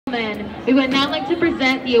We would now like to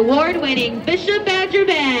present the award-winning Bishop Badger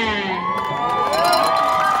Band.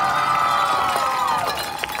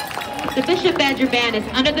 The Bishop Badger Band is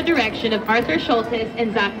under the direction of Arthur Schultes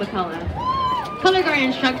and Zach McCullough. Color guard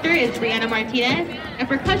instructor is Brianna Martinez, and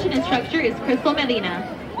percussion instructor is Crystal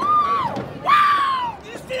Medina.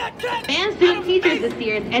 Band student teachers this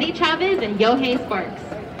year is Eddie Chavez and Yohei Sparks.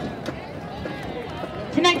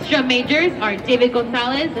 Tonight's drum majors are David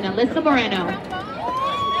Gonzalez and Alyssa Moreno.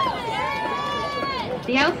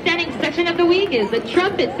 The outstanding section of the week is the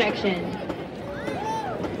trumpet section.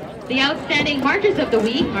 The outstanding marchers of the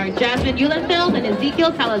week are Jasmine Eulenfeld and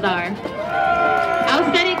Ezekiel Salazar.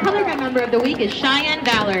 Outstanding color guard member of the week is Cheyenne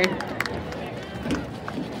Ballard.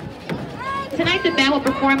 Tonight the band will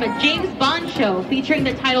perform a James Bond show featuring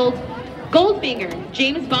the titles Goldfinger,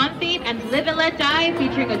 James Bond theme, and Live and Let Die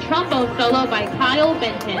featuring a trombone solo by Kyle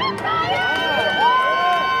Benton.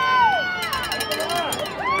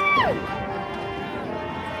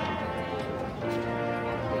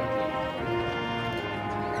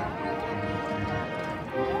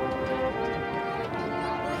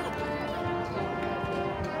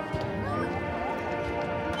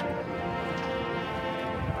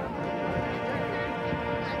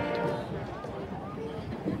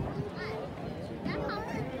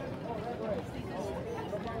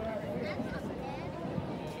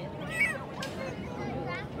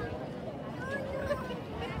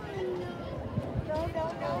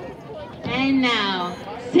 And now,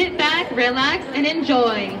 sit back, relax, and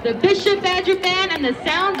enjoy the Bishop Badger Band and the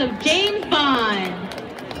sounds of James Bond.